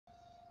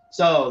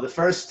So the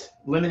first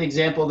limit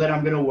example that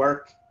I'm going to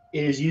work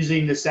is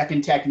using the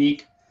second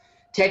technique.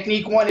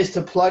 Technique one is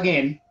to plug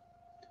in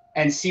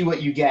and see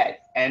what you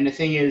get. And the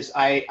thing is,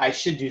 I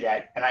should do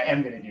that, and I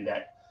am going to do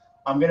that.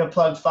 I'm going to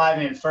plug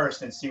 5 in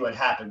first and see what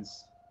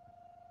happens.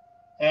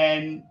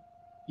 And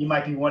you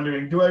might be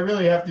wondering, do I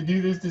really have to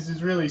do this? This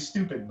is really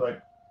stupid.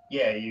 But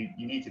yeah, you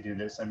need to do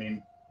this. I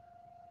mean,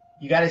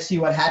 you got to see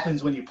what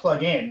happens when you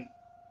plug in.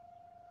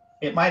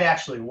 It might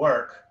actually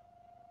work.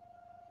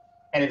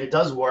 And if it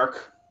does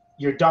work,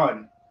 you're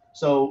done.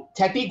 So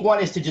technique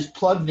one is to just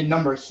plug the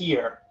number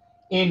here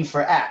in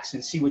for X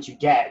and see what you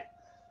get.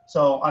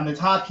 So on the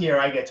top here,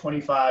 I get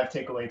 25,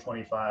 take away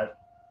 25.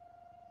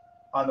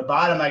 On the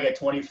bottom, I get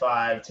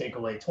 25, take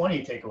away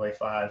 20, take away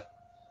 5.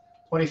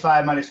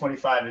 25 minus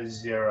 25 is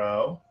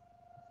 0.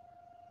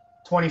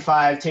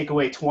 25, take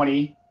away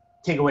 20,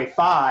 take away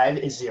 5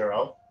 is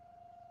 0.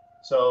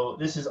 So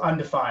this is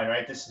undefined,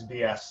 right? This is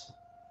BS.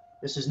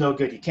 This is no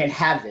good. You can't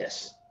have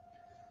this.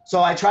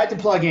 So I tried to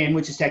plug in,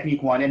 which is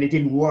technique one, and it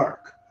didn't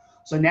work.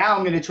 So now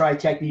I'm going to try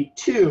technique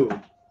two.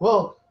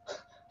 Well,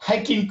 I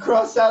can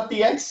cross out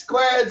the x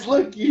squareds.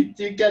 Look, you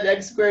got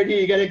x squared here,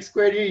 you got x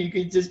squared here. You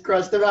can just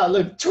cross them out.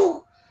 Look.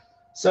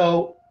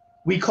 So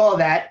we call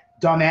that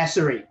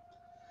dumbassery.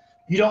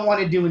 You don't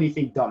want to do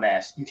anything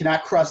dumbass. You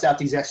cannot cross out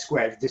these x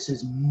squareds. This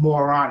is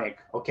moronic,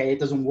 okay? It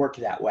doesn't work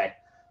that way.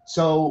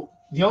 So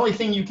the only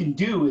thing you can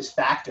do is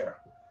factor.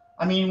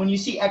 I mean, when you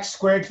see x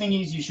squared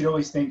thingies, you should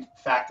always think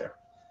factor.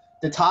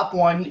 The top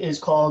one is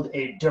called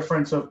a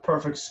difference of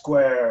perfect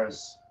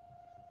squares.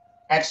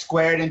 X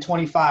squared and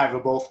 25 are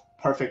both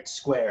perfect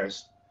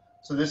squares.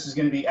 So this is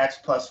going to be x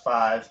plus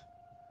 5,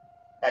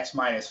 x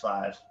minus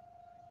 5.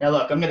 Now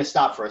look, I'm going to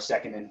stop for a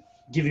second and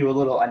give you a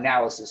little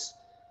analysis.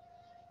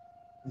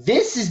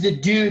 This is the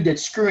dude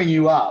that's screwing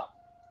you up.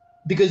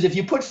 Because if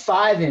you put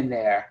 5 in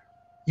there,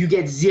 you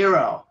get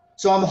 0.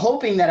 So I'm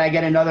hoping that I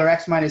get another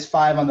x minus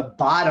 5 on the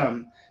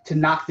bottom to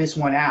knock this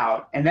one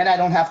out. And then I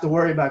don't have to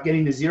worry about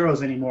getting the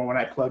zeros anymore when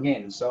I plug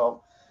in.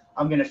 So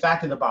I'm going to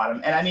factor the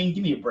bottom. And I mean,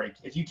 give me a break.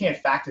 If you can't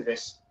factor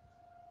this,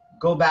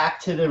 go back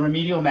to the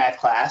remedial math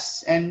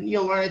class and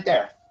you'll learn it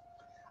there.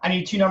 I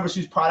need two numbers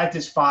whose product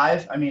is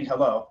 5. I mean,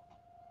 hello.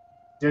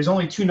 There's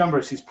only two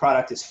numbers whose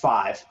product is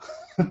 5.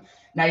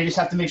 Now you just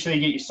have to make sure you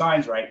get your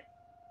signs right.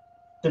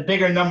 The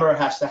bigger number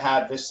has to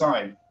have this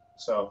sign.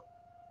 So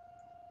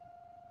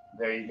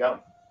there you go.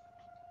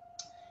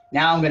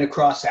 Now I'm going to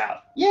cross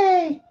out.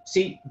 Yay!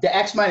 See, the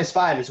x minus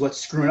 5 is what's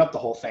screwing up the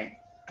whole thing.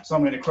 So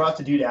I'm going to cross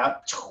the dude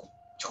out.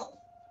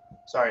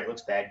 Sorry, it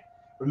looks bad.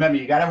 Remember,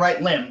 you got to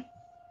write lim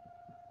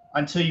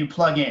until you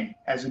plug in,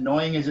 as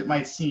annoying as it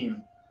might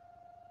seem.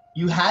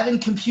 You haven't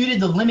computed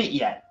the limit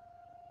yet.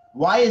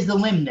 Why is the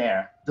lim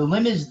there? The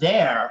lim is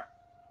there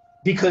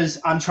because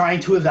I'm trying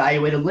to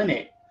evaluate a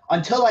limit.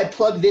 Until I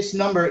plug this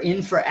number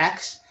in for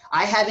x,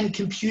 I haven't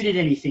computed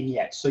anything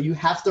yet. So you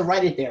have to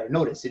write it there.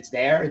 Notice, it's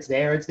there, it's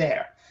there, it's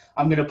there.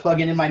 I'm going to plug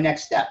in my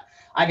next step.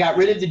 I got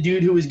rid of the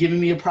dude who was giving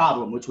me a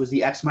problem, which was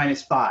the x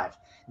minus 5.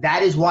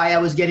 That is why I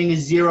was getting a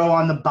 0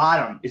 on the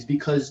bottom, is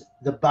because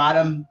the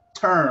bottom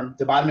term,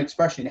 the bottom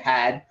expression,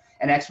 had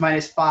an x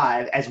minus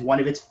 5 as one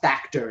of its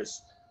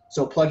factors.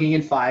 So plugging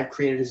in 5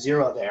 created a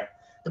 0 there.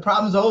 The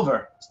problem's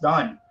over. It's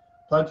done.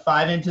 Plug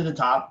 5 into the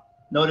top.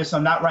 Notice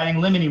I'm not writing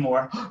lim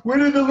anymore. Where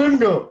did the lim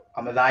go?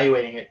 I'm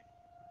evaluating it.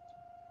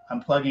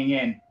 I'm plugging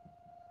in.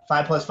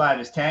 5 plus 5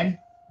 is 10.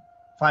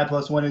 5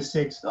 plus 1 is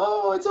 6.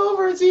 Oh, it's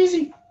over. It's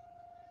easy.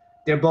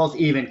 They're both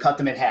even. Cut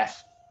them in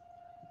half.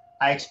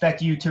 I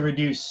expect you to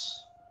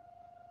reduce.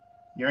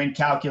 You're in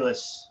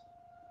calculus.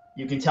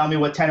 You can tell me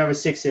what 10 over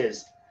 6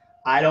 is.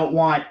 I don't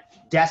want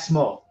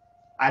decimal.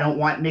 I don't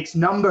want mixed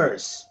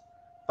numbers.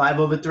 5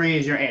 over 3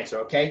 is your answer,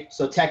 okay?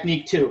 So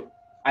technique 2.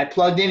 I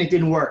plugged in. It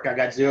didn't work. I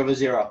got 0 over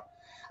 0.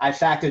 I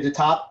factored the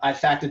top. I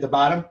factored the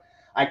bottom.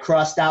 I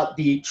crossed out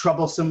the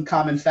troublesome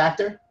common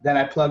factor. Then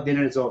I plugged in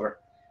and it's over.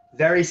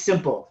 Very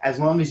simple. As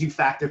long as you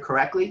factor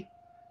correctly,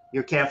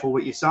 you're careful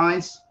with your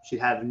signs, should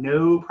have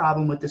no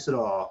problem with this at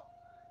all.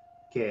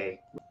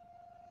 Okay.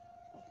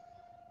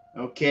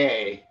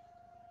 Okay.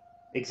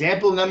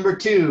 Example number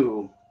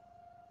 2.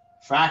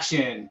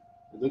 Fraction.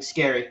 It looks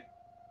scary.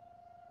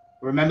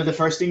 Remember the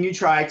first thing you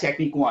try,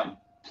 technique 1.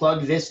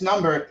 Plug this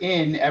number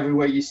in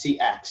everywhere you see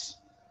x.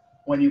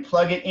 When you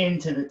plug it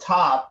into the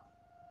top,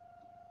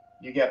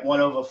 you get 1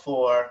 over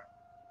 4,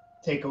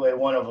 take away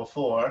 1 over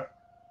 4,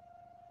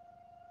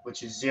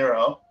 which is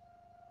 0.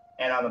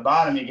 And on the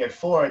bottom, you get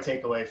 4,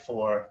 take away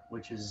 4,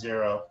 which is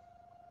 0.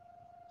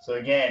 So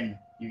again,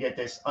 you get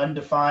this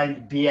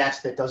undefined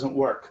BS that doesn't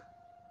work.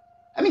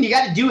 I mean, you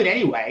got to do it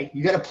anyway.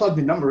 You got to plug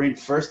the number in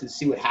first and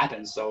see what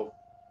happens. So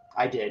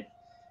I did.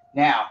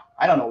 Now,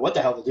 I don't know what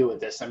the hell to do with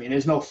this. I mean,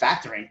 there's no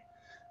factoring.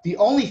 The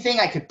only thing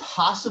I could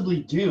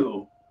possibly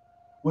do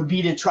would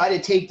be to try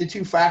to take the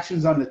two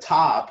fractions on the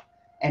top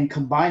and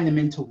combine them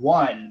into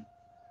one.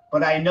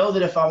 But I know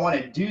that if I want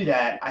to do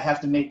that, I have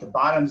to make the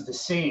bottoms the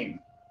same.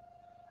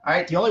 All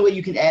right, the only way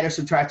you can add or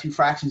subtract two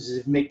fractions is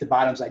if you make the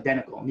bottoms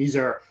identical. And these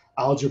are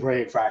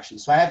algebraic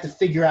fractions. So I have to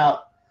figure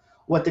out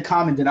what the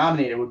common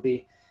denominator would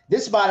be.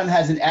 This bottom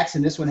has an x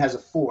and this one has a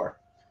 4.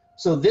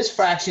 So this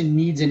fraction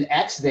needs an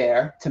x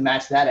there to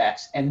match that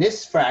x, and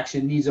this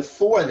fraction needs a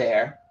 4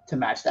 there to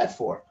match that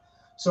 4.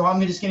 So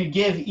I'm just going to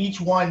give each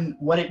one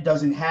what it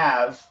doesn't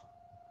have.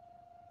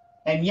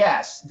 And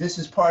yes, this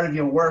is part of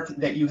your work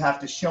that you have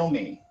to show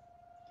me.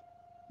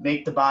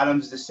 Make the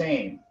bottoms the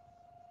same.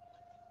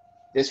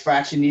 This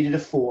fraction needed a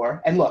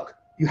 4. And look,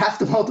 you have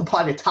to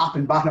multiply the top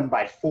and bottom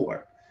by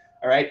 4.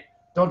 All right?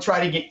 Don't try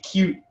to get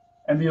cute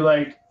and be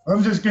like,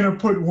 I'm just going to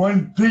put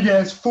one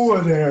big-ass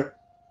 4 there.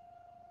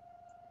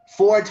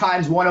 4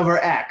 times 1 over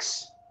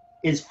x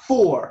is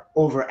 4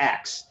 over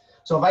x.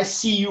 So if I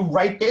see you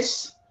write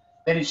this,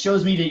 then it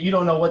shows me that you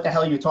don't know what the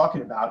hell you're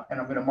talking about, and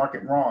I'm going to mark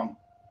it wrong.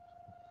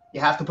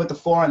 You have to put the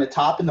 4 on the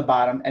top and the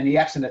bottom, and the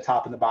x on the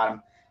top and the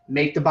bottom.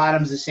 Make the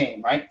bottoms the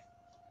same, right?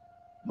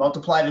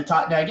 Multiply the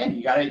top. Now again,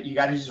 you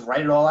gotta just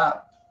write it all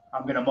out.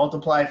 I'm going to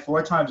multiply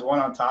 4 times 1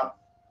 on top.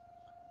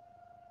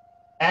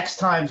 X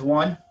times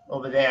 1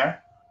 over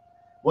there.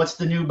 What's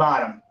the new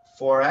bottom?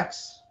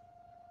 4x.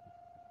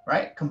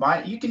 Right?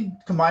 Combine. You can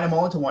combine them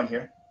all into 1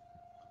 here.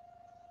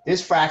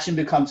 This fraction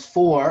becomes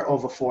 4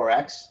 over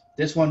 4x.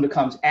 This one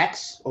becomes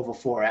x over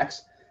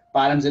 4x.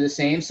 Bottoms are the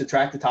same.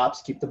 Subtract the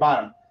tops. Keep the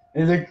bottom.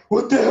 And you're like,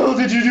 what the hell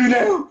did you do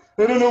now?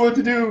 I don't know what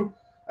to do.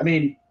 I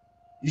mean,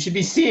 you should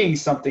be seeing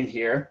something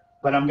here,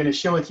 but I'm going to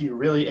show it to you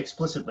really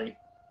explicitly.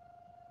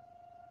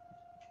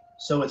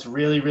 So it's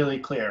really, really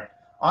clear.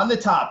 On the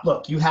top,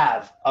 look, you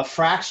have a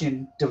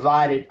fraction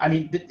divided. I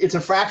mean, it's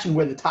a fraction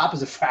where the top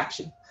is a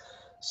fraction.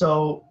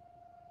 So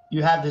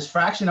you have this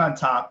fraction on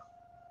top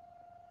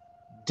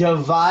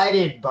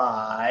divided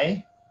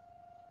by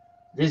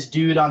this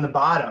dude on the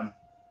bottom.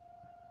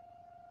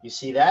 You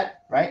see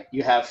that, right?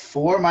 You have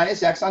 4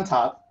 minus x on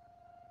top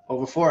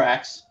over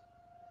 4x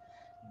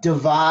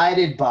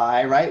divided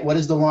by, right? What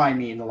does the line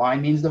mean? The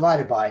line means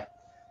divided by.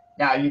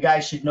 Now, you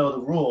guys should know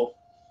the rule,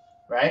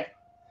 right?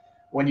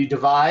 When you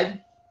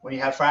divide, when you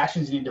have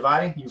fractions and you're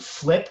dividing, you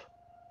flip,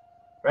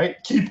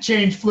 right? Keep,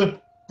 change,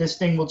 flip. This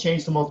thing will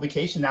change to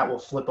multiplication. That will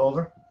flip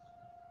over.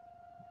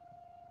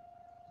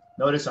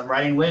 Notice I'm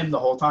writing lim the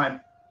whole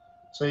time.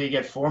 So you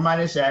get 4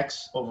 minus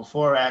x over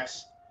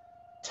 4x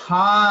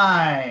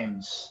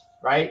times,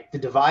 right? The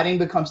dividing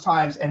becomes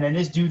times, and then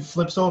this dude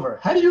flips over.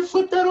 How do you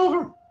flip that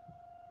over?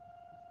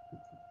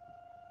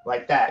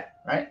 Like that,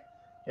 right?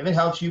 If it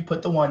helps you,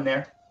 put the 1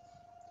 there.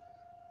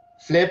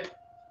 Flip,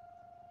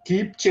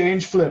 keep,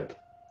 change, flip.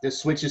 This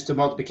switches to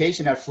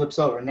multiplication, that flips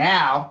over.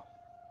 Now,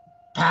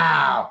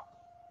 pow!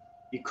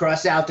 You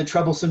cross out the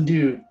troublesome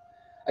dude.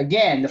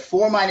 Again, the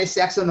 4 minus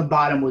x on the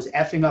bottom was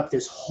effing up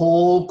this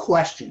whole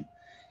question.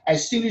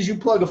 As soon as you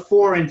plug a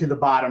 4 into the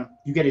bottom,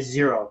 you get a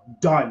 0.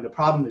 Done. The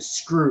problem is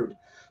screwed.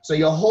 So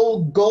your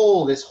whole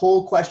goal, this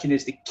whole question,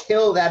 is to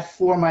kill that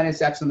 4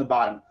 minus x on the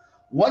bottom.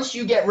 Once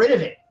you get rid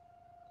of it,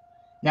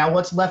 now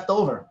what's left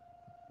over?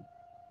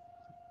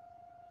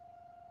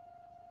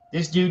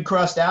 This dude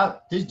crossed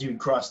out. This dude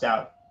crossed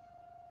out.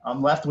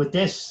 I'm left with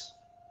this.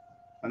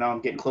 I know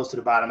I'm getting close to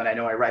the bottom, and I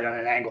know I write on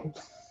an angle.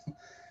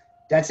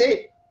 That's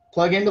it.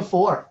 Plug in the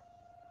 4.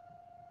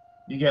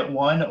 You get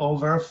 1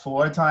 over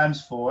 4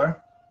 times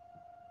 4,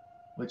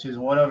 which is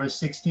 1 over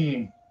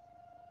 16.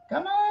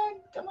 Come on,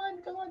 come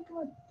on, come on, come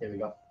on. There we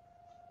go.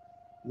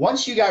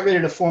 Once you got rid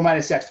of the 4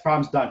 minus x, the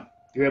problem's done.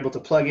 You're able to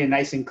plug in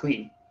nice and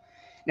clean.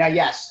 Now,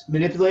 yes,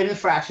 manipulating the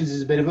fractions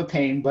is a bit of a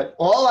pain, but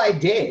all I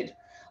did,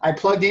 I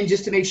plugged in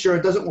just to make sure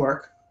it doesn't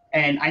work,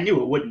 and I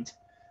knew it wouldn't.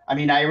 I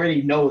mean, I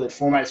already know that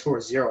 4 minus 4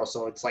 is 0,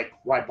 so it's like,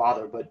 why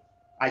bother? But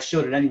I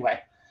showed it anyway.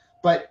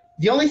 But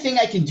the only thing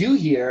I can do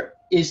here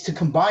is to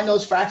combine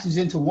those fractions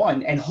into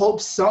 1 and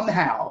hope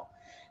somehow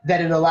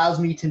that it allows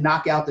me to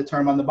knock out the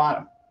term on the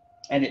bottom.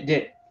 And it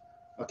did.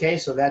 Okay,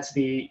 so that's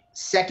the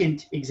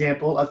second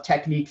example of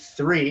technique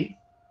 3.